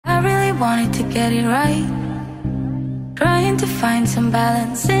wanted to get it right, trying to find some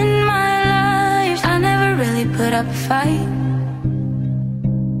balance in my life. I never really put up a fight,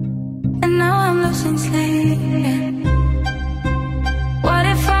 and now I'm losing sleep. What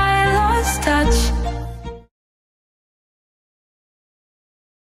if I lost touch?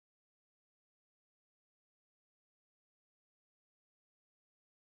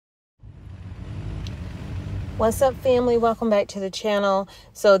 What's up, family? Welcome back to the channel.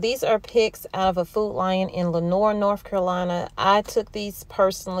 So these are pics out of a Food Lion in Lenore, North Carolina. I took these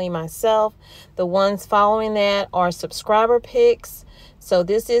personally myself. The ones following that are subscriber pics. So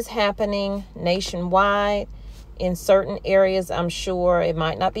this is happening nationwide in certain areas. I'm sure it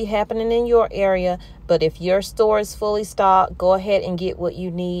might not be happening in your area, but if your store is fully stocked, go ahead and get what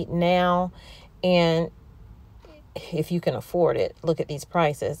you need now. And if you can afford it, look at these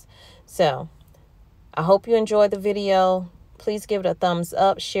prices. So I hope you enjoyed the video. Please give it a thumbs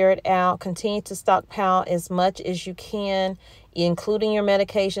up, share it out, continue to stockpile as much as you can, including your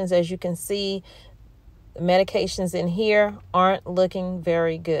medications. As you can see, the medications in here aren't looking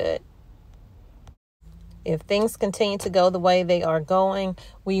very good. If things continue to go the way they are going,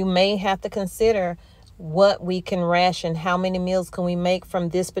 we may have to consider what we can ration. How many meals can we make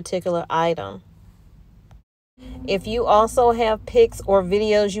from this particular item? If you also have pics or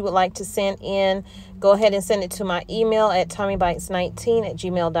videos you would like to send in, go ahead and send it to my email at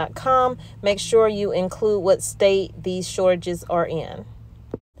tommybites19@gmail.com. Make sure you include what state these shortages are in.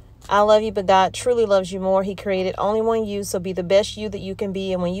 I love you, but God truly loves you more. He created only one you, so be the best you that you can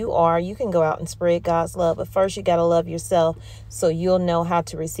be. And when you are, you can go out and spread God's love. But first, you got to love yourself so you'll know how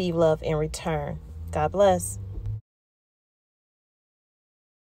to receive love in return. God bless.